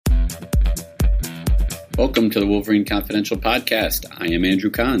Welcome to the Wolverine Confidential Podcast. I am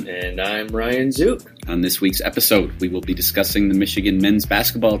Andrew Kahn. And I'm Ryan Zook. On this week's episode, we will be discussing the Michigan men's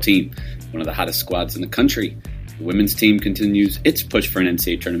basketball team, one of the hottest squads in the country. The women's team continues its push for an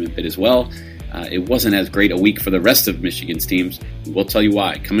NCAA tournament bid as well. It wasn't as great a week for the rest of Michigan's teams. We'll tell you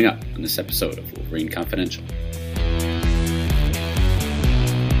why coming up on this episode of Wolverine Confidential.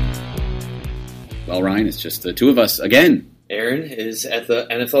 Well, Ryan, it's just the two of us again. Aaron is at the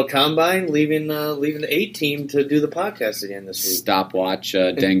NFL Combine, leaving the A team to do the podcast again this week. Stopwatch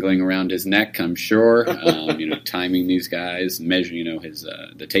dangling around his neck, I'm sure. Timing these guys, measuring, his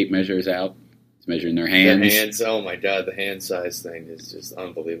the tape measures out. He's measuring their hands. The hands, oh my God, the hand size thing is just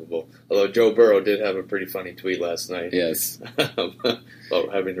unbelievable. Although Joe Burrow did have a pretty funny tweet last night. Yes.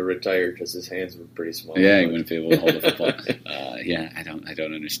 About having to retire because his hands were pretty small. Yeah, he wouldn't be able to hold a football. I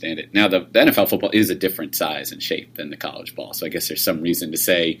don't understand it. Now, the NFL football is a different size and shape than the college ball, so I guess there's some reason to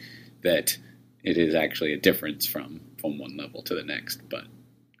say that it is actually a difference from one level to the next, but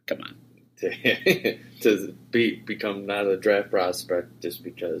come on. to become not a draft prospect just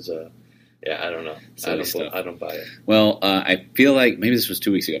because... I don't know. I don't buy it. Well, I feel like maybe this was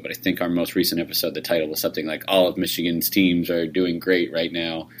 2 weeks ago, but I think our most recent episode, the title was something like all of Michigan's teams are doing great right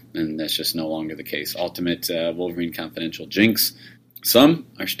now, and that's just no longer the case. Ultimate Wolverine Confidential jinx. Some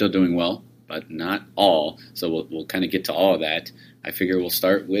are still doing well, but not all. So we'll kind of get to all of that. I figure we'll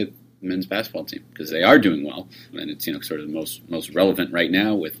start with the men's basketball team because they are doing well, and it's sort of the most relevant right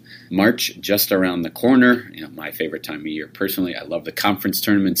now with March just around the corner. My favorite time of year personally. I love the conference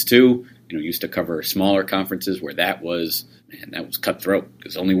tournaments too. Used to cover smaller conferences where that was cutthroat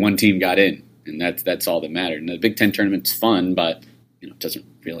because only one team got in, and that's all that mattered. And the Big Ten tournament's fun, but it doesn't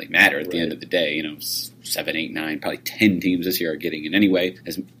really matter at the end of the day. 7, 8, 9, probably 10 teams this year are getting in anyway.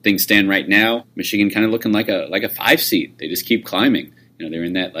 As things stand right now, Michigan kind of looking like a 5 seed. They just keep climbing. They're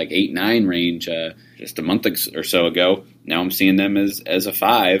in that 8, 9 range just a month or so ago. Now I'm seeing them as a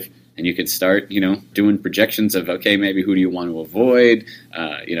 5. And you could start, doing projections of, okay, maybe who do you want to avoid?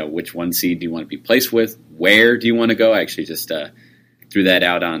 Which one seed do you want to be placed with? Where do you want to go? I actually just threw that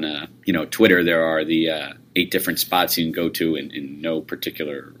out on, Twitter. There are the 8 different spots you can go to in no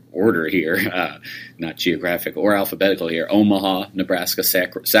particular order here, not geographic or alphabetical here. Omaha, Nebraska,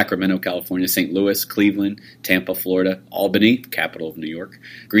 Sacramento, California, St. Louis, Cleveland, Tampa, Florida, Albany, capital of New York,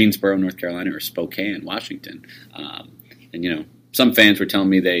 Greensboro, North Carolina, or Spokane, Washington. Some fans were telling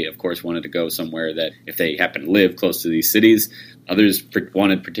me they, of course, wanted to go somewhere that if they happen to live close to these cities. Others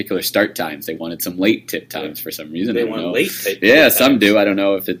wanted particular start times. They wanted some late tip times for some reason. They want late tip times. Yeah, some do. I don't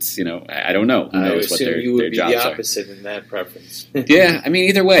know if it's, I don't know. I would assume you would be the opposite in that preference. Yeah,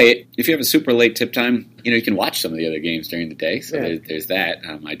 either way, if you have a super late tip time, you can watch some of the other games during the day. So there's that.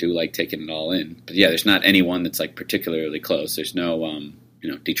 I do like taking it all in. But yeah, there's not anyone that's particularly close. There's no...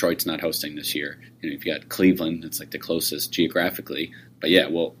 Detroit's not hosting this year. You've got Cleveland; it's the closest geographically. But yeah,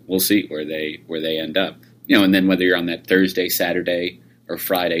 we'll see where they end up. And then whether you're on that Thursday, Saturday, or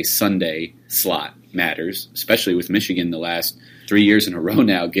Friday, Sunday slot matters, especially with Michigan the last 3 years in a row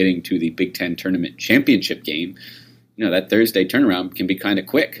now getting to the Big Ten tournament championship game. That Thursday turnaround can be kind of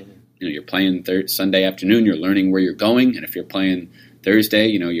quick. You're playing Sunday afternoon, you're learning where you're going, and if you're playing Thursday,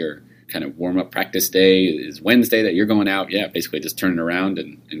 your kind of warm-up practice day is Wednesday that you're going out. Yeah, basically just turning around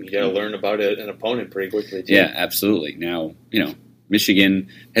and you got to learn about an opponent pretty quickly too. Yeah, absolutely. Now, Michigan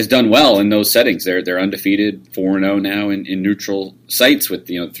has done well in those settings. They're undefeated, 4-0 now in neutral sites with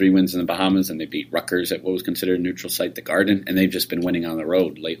 3 wins in the Bahamas, and they beat Rutgers at what was considered a neutral site, the Garden, and they've just been winning on the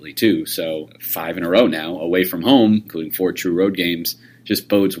road lately too. So 5 in a row now away from home, including 4 true road games, just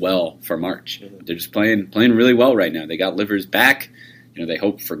bodes well for March. Mm-hmm. They're just playing really well right now. They got Livers back. They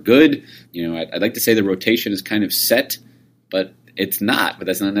hope for good. I'd like to say the rotation is kind of set, but it's not. But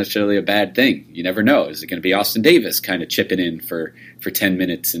that's not necessarily a bad thing. You never know. Is it going to be Austin Davis kind of chipping in for 10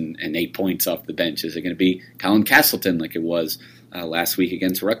 minutes and 8 points off the bench? Is it going to be Colin Castleton like it was last week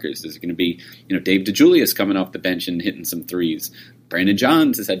against Rutgers? Is it going to be Dave DeJulius coming off the bench and hitting some threes? Brandon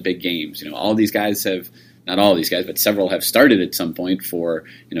Johns has had big games. All these guys have. Not all these guys, but several have started at some point for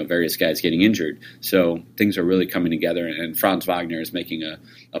various guys getting injured. So things are really coming together, and Franz Wagner is making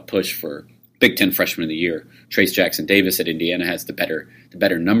a push for Big Ten Freshman of the Year. Trace Jackson Davis at Indiana has the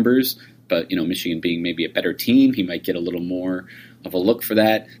better numbers, but Michigan being maybe a better team, he might get a little more of a look for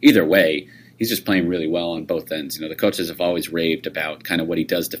that. Either way, he's just playing really well on both ends. The coaches have always raved about kind of what he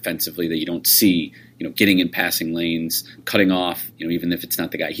does defensively that you don't see. Getting in passing lanes, cutting off. Even if it's not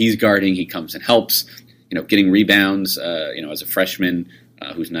the guy he's guarding, he comes and helps. Getting rebounds, as a freshman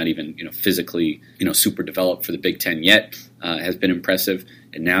who's not even, physically, super developed for the Big Ten yet, has been impressive.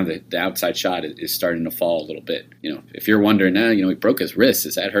 And now the outside shot is starting to fall a little bit. If you're wondering, he broke his wrist.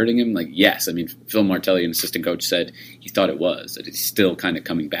 Is that hurting him? Like, yes. I mean, Phil Martelli, an assistant coach, said he thought it was, that he's still kind of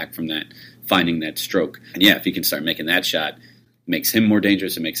coming back from that, finding that stroke. And yeah, if he can start making that shot, it makes him more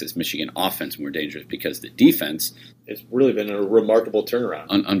dangerous. It makes this Michigan offense more dangerous because the defense, it's really been a remarkable turnaround.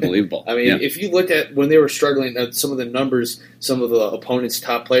 Unbelievable. I mean, if you look at when they were struggling, at some of the numbers some of the opponents'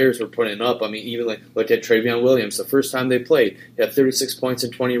 top players were putting up. I mean, even look at Travion Williams. The first time they played, he had 36 points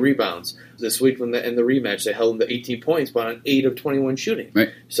and 20 rebounds. This week in the rematch, they held him to 18 points, but on 8 of 21 shooting. Right.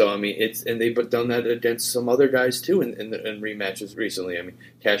 So I mean, they've done that against some other guys too in rematches recently. I mean,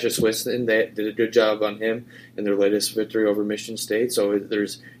 Cassius Winston, they did a good job on him in their latest victory over Michigan State. So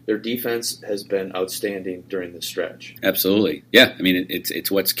their defense has been outstanding during the stretch. Absolutely, yeah. I mean, it's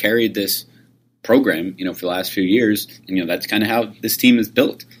what's carried this program, for the last few years. And, that's kind of how this team is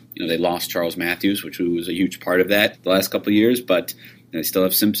built. They lost Charles Matthews, which was a huge part of that the last couple of years, but they still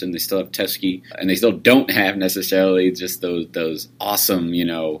have Simpson, they still have Teske, and they still don't have necessarily just those awesome,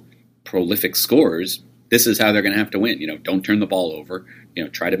 prolific scorers. This is how they're going to have to win. Don't turn the ball over.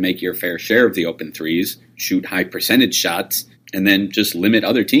 Try to make your fair share of the open threes, shoot high percentage shots, and then just limit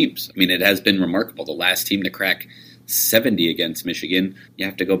other teams. I mean, it has been remarkable. The last team to crack 70 against Michigan, you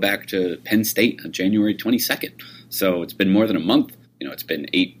have to go back to Penn State on January 22nd. So it's been more than a month. It's been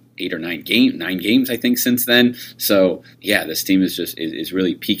eight or nine games, I think, since then. So yeah, this team is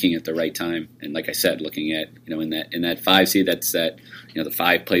really peaking at the right time. And like I said, looking at in that 5 seed, that's that the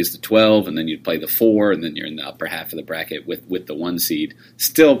 5 plays the 12, and then you'd play the 4, and then you're in the upper half of the bracket with the 1 seed.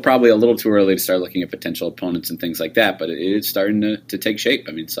 Still probably a little too early to start looking at potential opponents and things like that, but it's starting to take shape.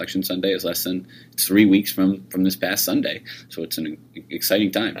 I mean, Selection Sunday is less than 3 weeks from this past Sunday, so it's an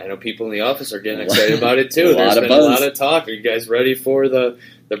exciting time. I know people in the office are getting excited about it too. There's been a lot of talk. Are you guys ready for the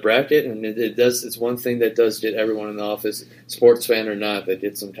bracket? And it's one thing that does get everyone in the office, sports fan or not, that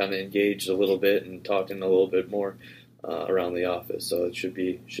gets them kind of engaged a little bit and talking a little bit more around the office. So it should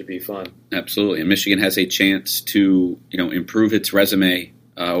be fun. Absolutely. And Michigan has a chance to improve its resume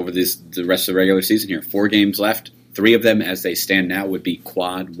over the rest of the regular season here. 4 games left. 3 of them, as they stand now, would be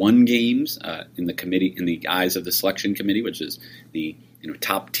quad 1 games in the eyes of the selection committee, which is the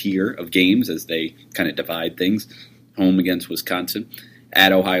top tier of games as they kind of divide things. Home against Wisconsin,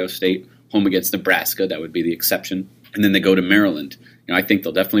 at Ohio State, home against Nebraska. That would be the exception. And then they go to Maryland. I think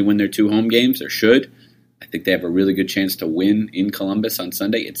they'll definitely win their 2 home games, or should. I think they have a really good chance to win in Columbus on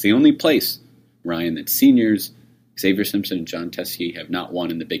Sunday. It's the only place, Ryan, that seniors Xavier Simpson and John Teske have not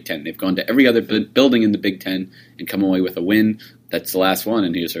won in the Big Ten. They've gone to every other building in the Big Ten and come away with a win. That's the last one,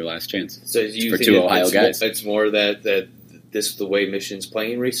 and here's their last chance. So you for think 2 Ohio guys. It's more that this is the way Michigan's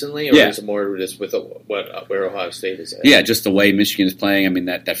playing recently, or is it more just with where Ohio State is at? Yeah, just the way Michigan is playing. I mean,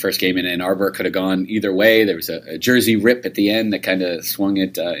 that first game in Ann Arbor could have gone either way. There was a jersey rip at the end that kind of swung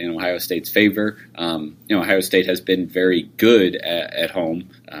it in Ohio State's favor. Ohio State has been very good at home,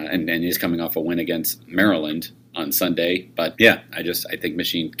 and is coming off a win against Maryland on Sunday. But yeah, I think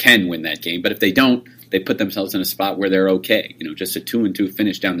Michigan can win that game. But if they don't, they put themselves in a spot where they're okay. Just a 2-2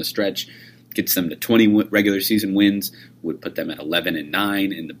 finish down the stretch gets them to 20 regular season wins, would put them at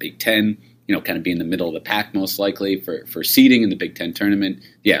 11-9 in the Big Ten. Kind of be in the middle of the pack most likely for seeding in the Big Ten tournament.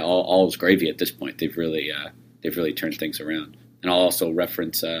 Yeah, all is gravy at this point. They've really turned things around. And I'll also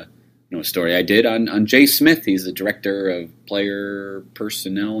reference a story I did on Jay Smith. He's the director of player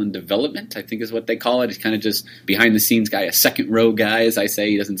personnel and development, I think is what they call it. He's kind of just behind the scenes guy, a second row guy, as I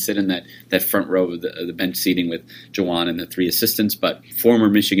say. He doesn't sit in that front row of the bench seating with Jawan and the 3 assistants, but former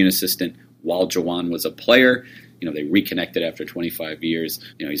Michigan assistant while Jawan was a player. They reconnected after 25 years.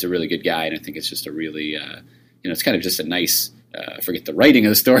 He's a really good guy, and I think it's just a really, it's kind of just a nice, I forget the writing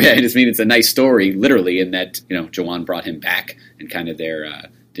of the story. I just mean it's a nice story, literally, in that, Jawan brought him back and kind of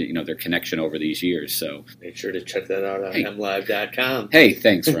their connection over these years. So make sure to check that out on mlive.com. Hey,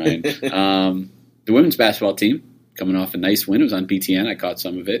 thanks, Ryan. The women's basketball team, coming off a nice win. It was on BTN. I caught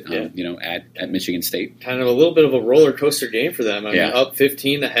some of it, at Michigan State. Kind of a little bit of a roller coaster game for them. I mean, up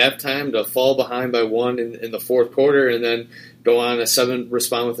 15 at halftime to fall behind by 1 in the fourth quarter, and then go on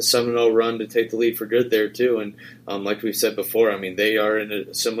respond with a 7-0 run to take the lead for good there too. And like we said before, I mean, they are in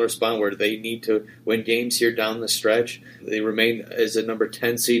a similar spot where they need to win games here down the stretch. They remain as a number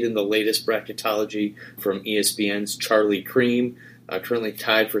 10 seed in the latest bracketology from ESPN's Charlie Cream. Currently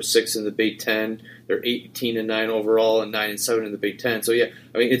tied for 6th in the Big Ten. They're 18-9 overall and 9-7 in the Big Ten. So yeah,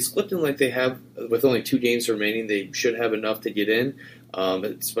 I mean, it's looking like they have, with only 2 games remaining, they should have enough to get in.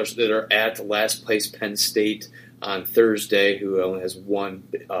 Especially they're at last place Penn State on Thursday, who only has 1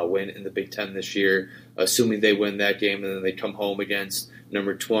 win in the Big Ten this year. Assuming they win that game, and then they come home against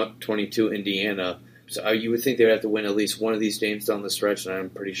number 22 Indiana. So you would think they would have to win at least one of these games down the stretch, and I'm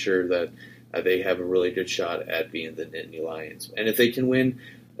pretty sure that they have a really good shot at being the Nittany Lions. And if they can win,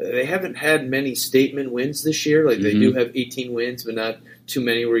 they haven't had many statement wins this year. Like they do have 18 wins, but not too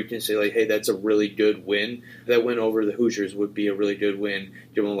many where you can say, like, hey, that's a really good win. That win over the Hoosiers would be a really good win,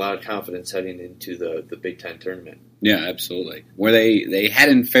 give them a lot of confidence heading into the Big Ten tournament. Yeah, absolutely. Where they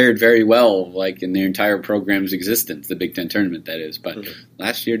hadn't fared very well, like in their entire program's existence, the Big Ten tournament, that is. But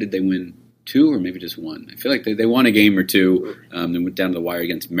last year, did they win 2 or maybe just 1? I feel like they won a game or 2. They went down to the wire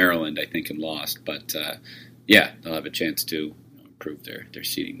against Maryland, I think, and lost. But, yeah, they'll have a chance to improve their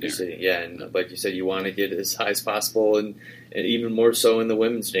seeding there. Yeah, and like you said, you want to get as high as possible, and even more so in the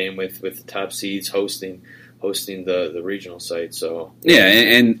women's game with the top seeds hosting the regional site. So yeah,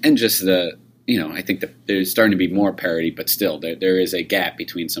 and just the I think that there's starting to be more parity, but still there is a gap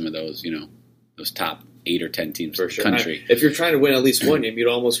between some of those those top 8 or 10 teams in the country. If you're trying to win at least one game, you'd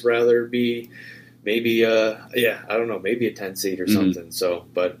almost rather be maybe maybe a 10 seed or something. So,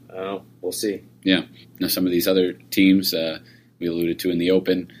 but we'll see. Yeah, now some of these other teams we alluded to in the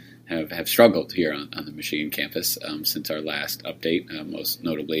Open have struggled here on the Michigan campus since our last update, most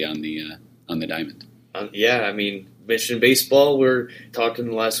notably on the Diamond. I mean, Michigan baseball, we're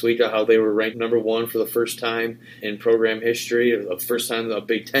talking last week about how they were ranked number 1 for the first time in program history. The first time a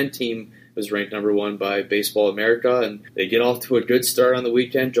Big Ten team was ranked number 1 by Baseball America, and they get off to a good start on the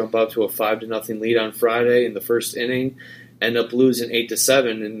weekend, jump out to a 5-0 lead on Friday in the first inning, end up losing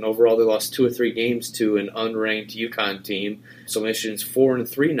 8-7, and overall they lost 2 or 3 games to an unranked UConn team. So Michigan's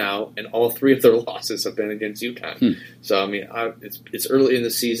 4-3 now, and all 3 of their losses have been against UConn. So I mean, it's early in the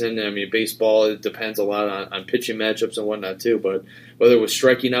season. I mean, baseball, it depends a lot on pitching matchups and whatnot too. But whether it was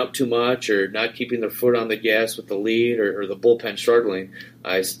striking out too much or not keeping their foot on the gas with the lead or the bullpen struggling,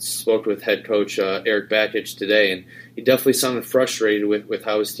 I spoke with head coach Eric Bakich today, and he definitely sounded frustrated with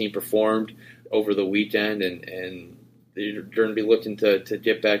how his team performed over the weekend, and they're going to be looking to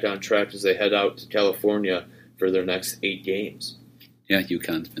get back on track as they head out to California for their next 8 games. Yeah,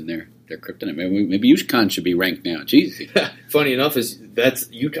 UConn's been their kryptonite. Maybe UConn should be ranked now. Jeez. Funny enough, that's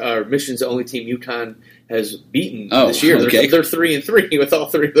Michigan's the only team UConn has beaten this year. Okay. They're 3-3 with all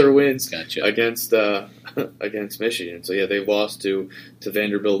 3 of their wins against Michigan. So yeah, they lost to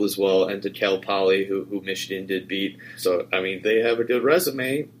Vanderbilt as well and to Cal Poly, who Michigan did beat. So I mean, they have a good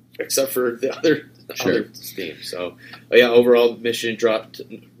resume, except for the other teams. So yeah, overall, Michigan dropped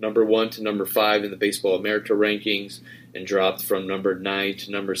number 1 to number 5 in the Baseball America rankings, and dropped from number 9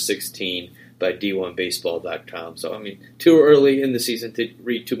 to number 16 by D1Baseball.com. So, I mean, too early in the season to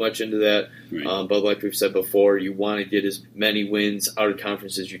read too much into that. Right. But like we've said before, you want to get as many wins out of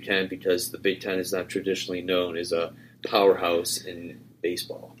conference as you can, because the Big Ten is not traditionally known as a powerhouse in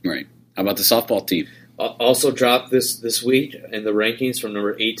baseball. Right. How about the softball team? Also dropped this week in the rankings from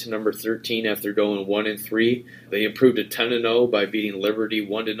number 8 to number 13 after going 1-3. They improved to 10-0 by beating Liberty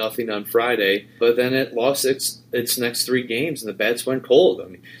 1-0 on Friday, but then it lost its next 3 games, and the bats went cold. I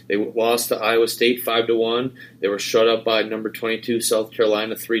mean, they lost to Iowa State 5-1. They were shut up by number 22 South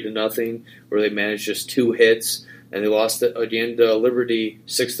Carolina 3-0, where they managed just 2 hits, and they lost again to Liberty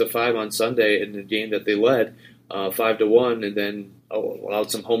 6-5 on Sunday in the game that they led 5-1, and then allowed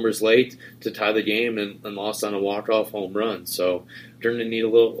some homers late to tie the game and lost on a walk-off home run. So they're going to need a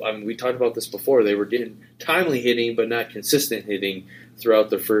little. I mean, we talked about this before. They were getting timely hitting, but not consistent hitting throughout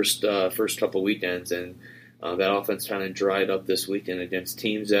the first couple weekends, and that offense kind of dried up this weekend against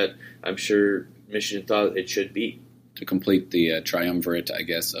teams that I'm sure Michigan thought it should beat. To complete the triumvirate, I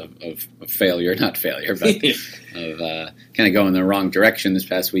guess, of failure, not failure, but of kind of going the wrong direction this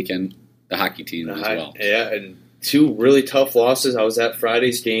past weekend, the hockey team as well. Yeah, and 2 really tough losses. I was at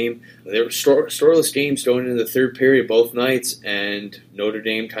Friday's game. They were scoreless games going into the third period both nights, and Notre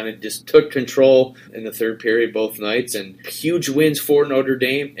Dame kind of just took control in the third period both nights, and huge wins for Notre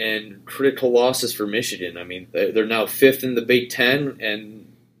Dame and critical losses for Michigan. I mean, they're now 5th in the Big Ten,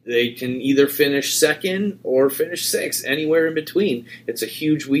 and they can either finish 2nd or finish 6th, anywhere in between. It's a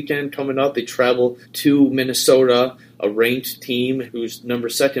huge weekend coming up. They travel to Minnesota, a ranked team who's number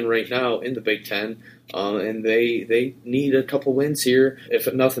 2nd right now in the Big Ten. And they need a couple wins here, if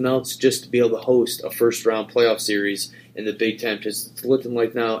nothing else, just to be able to host a first-round playoff series in the Big Ten. Because it's looking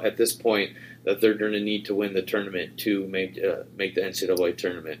like now, at this point, that they're going to need to win the tournament to make the NCAA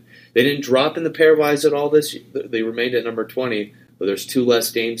tournament. They didn't drop in the pairwise at all this year. They remained at number 20, but there's 2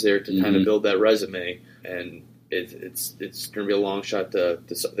 less games there to kind of build that resume. And it's going to be a long shot.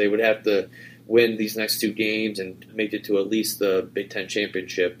 They would have to win these next 2 games and make it to at least the Big Ten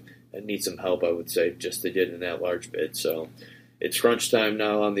championship, and need some help, I would say, just they did in that large bid. So it's crunch time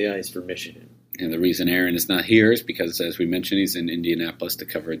now on the ice for Michigan. And the reason Aaron is not here is because, as we mentioned, he's in Indianapolis to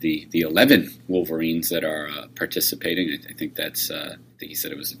cover the 11 Wolverines that are participating. I think that's, I think he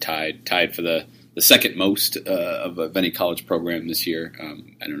said it was tied for the second most of any college program this year.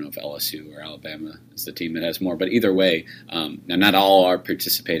 I don't know if LSU or Alabama is the team that has more, but either way, now not all are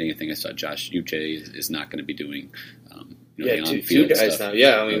participating. I think I saw Josh Uche is not going to be doing. Two guys stuff. now.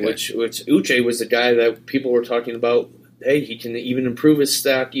 Yeah, I mean, Okay. which Uche was the guy that people were talking about. Hey, he can even improve his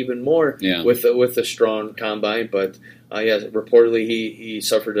stock even more with a strong combine. But reportedly he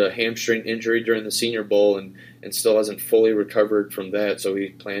suffered a hamstring injury during the Senior Bowl and still hasn't fully recovered from that. So he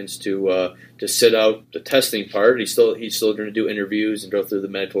plans to sit out the testing part. He's still going to do interviews and go through the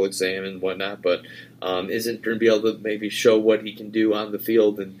medical exam and whatnot, but isn't going to be able to maybe show what he can do on the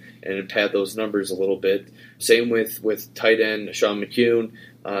field and pad those numbers a little bit. Same with tight end Sean McCune.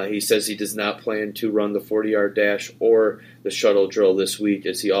 He says he does not plan to run the 40-yard dash or the shuttle drill this week,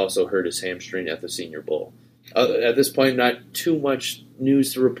 as he also hurt his hamstring at the Senior Bowl. At this point, not too much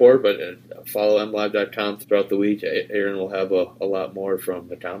news to report, but follow mlive.com throughout the week. Aaron will have a lot more from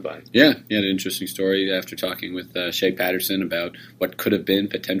the Combine. Yeah, he had an interesting story after talking with Shea Patterson about what could have been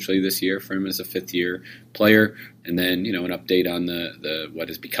potentially this year for him as a fifth-year player. And then, an update on the what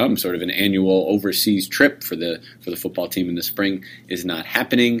has become sort of an annual overseas trip for the football team in the spring is not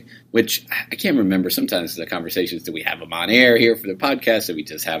happening, which I can't remember. Sometimes the conversations, do we have them on air here for the podcast? Did we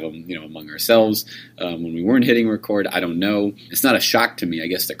just have them, among ourselves when we weren't hitting record? I don't know. It's not a shock to me. I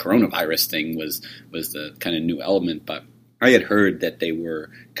guess the coronavirus thing was the kind of new element, but I had heard that they were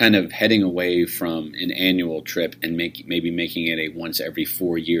kind of heading away from an annual trip and maybe making it a once every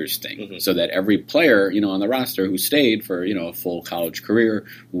 4 years thing, so that every player, on the roster who stayed for, a full college career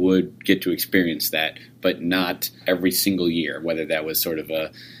would get to experience that, but not every single year, whether that was sort of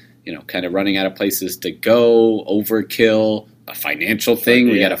a, kind of running out of places to go, overkill, a financial thing.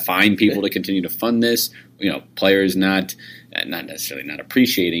 We got to find people to continue to fund this, players not necessarily not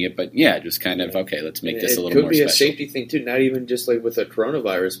appreciating it, but just kind of, okay, let's make this a little more special. It could be a safety thing too, not even just like with the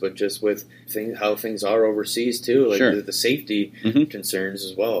coronavirus, but just with how things are overseas too, like the safety concerns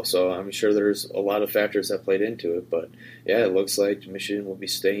as well. So I'm sure there's a lot of factors that played into it, but it looks like Michigan will be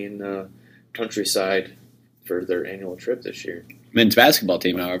staying countryside for their annual trip this year. Men's basketball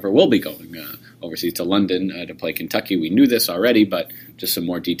team, however, will be going overseas to London to play Kentucky. We knew this already, but just some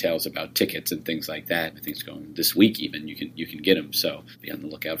more details about tickets and things like that. I think it's going this week even. You can get them, so be on the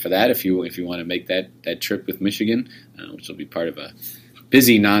lookout for that if you want to make that trip with Michigan, which will be part of a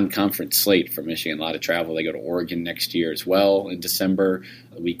busy non-conference slate for Michigan. A lot of travel. They go to Oregon next year as well in December,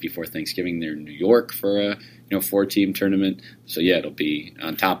 a week before Thanksgiving. They're in New York for a 4-team tournament. So it'll be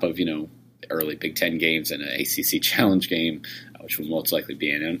on top of early Big Ten games and an ACC Challenge game, which will most likely be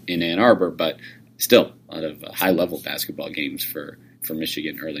in Ann Arbor, but still a lot of high-level basketball games for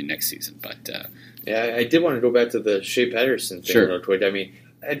Michigan early next season. But I did want to go back to the Shea Patterson thing real quick. I mean,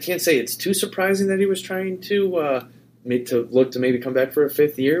 I can't say it's too surprising that he was trying to look to maybe come back for a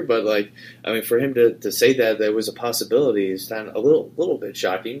fifth year, but for him to say that was a possibility is kind of a little bit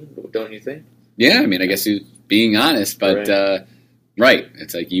shocking, don't you think? Yeah, I mean, I guess he's being honest, but right.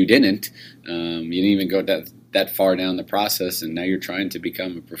 It's like you didn't even go that far down the process, and now you're trying to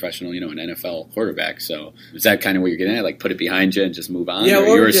become a professional, an NFL quarterback. So is that kind of what you're getting at? Like, put it behind you and just move on? Or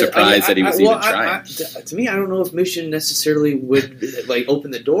you were surprised that he was even trying? To me, I don't know if Michigan necessarily would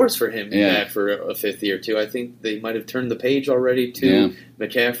open the doors for him back for a fifth year too. I think they might have turned the page already to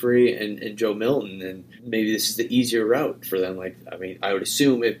McCaffrey and Joe Milton, and maybe this is the easier route for them. I would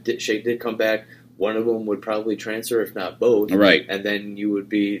assume if Shea did come back, one of them would probably transfer, if not both. Right. And then you would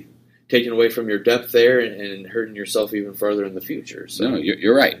be taken away from your depth there and hurting yourself even further in the future. So. No,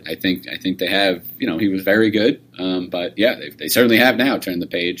 you're right. I think they have, he was very good. But they certainly have now turned the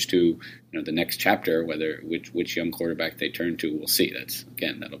page to, the next chapter, which young quarterback they turn to, we'll see.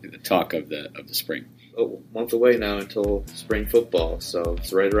 That'll be the talk of the spring. A month away now until spring football, so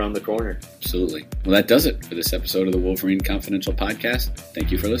it's right around the corner. Absolutely. Well, that does it for this episode of the Wolverine Confidential Podcast.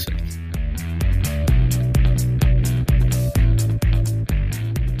 Thank you for listening.